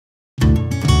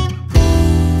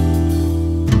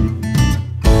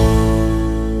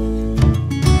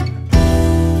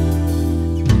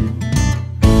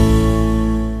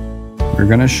We're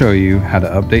going to show you how to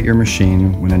update your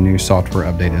machine when a new software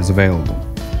update is available.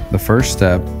 The first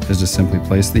step is to simply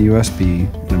place the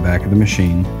USB in the back of the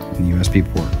machine in the USB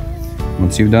port.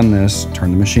 Once you've done this,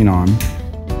 turn the machine on.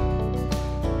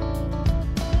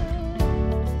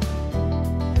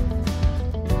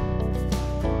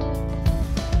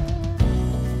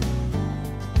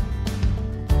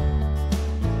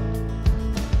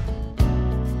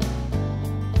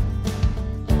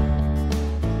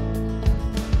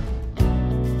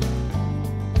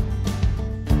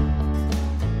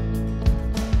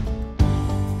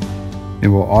 It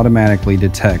will automatically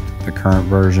detect the current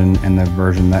version and the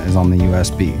version that is on the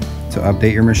USB. To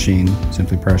update your machine,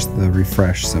 simply press the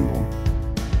refresh symbol.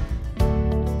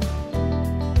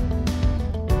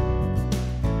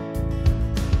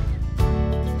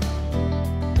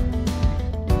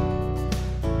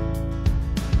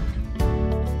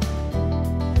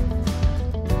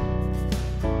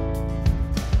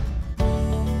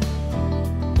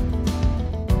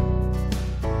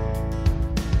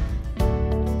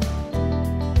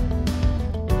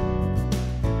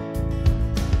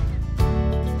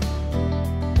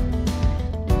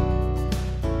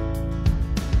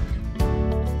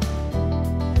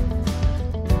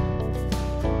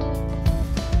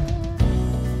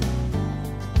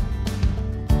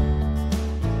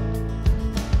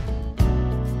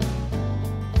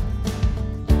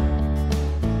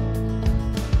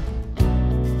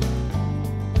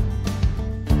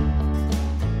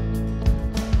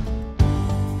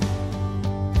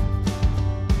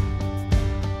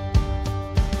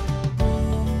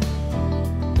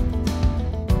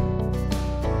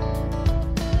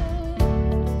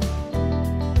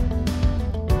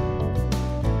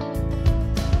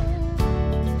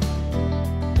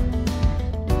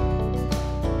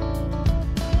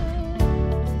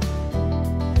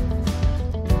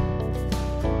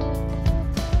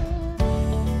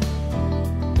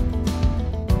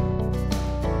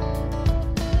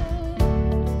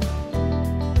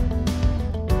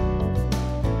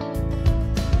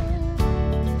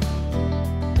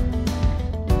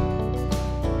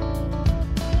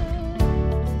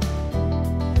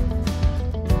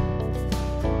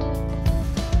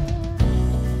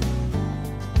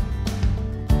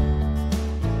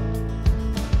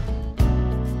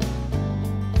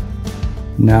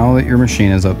 Now that your machine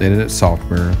has updated its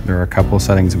software, there are a couple of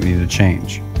settings that we need to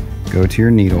change. Go to your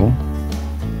needle,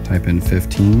 type in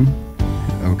 15,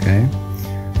 hit OK.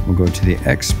 We'll go to the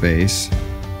X space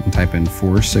and type in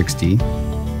 460,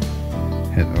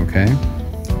 hit OK.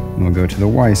 And we'll go to the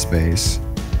Y space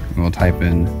and we'll type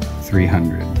in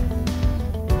 300,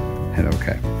 hit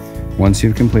OK. Once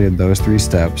you've completed those 3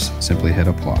 steps, simply hit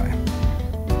apply.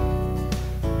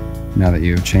 Now that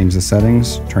you've changed the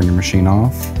settings, turn your machine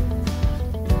off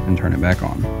and turn it back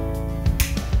on.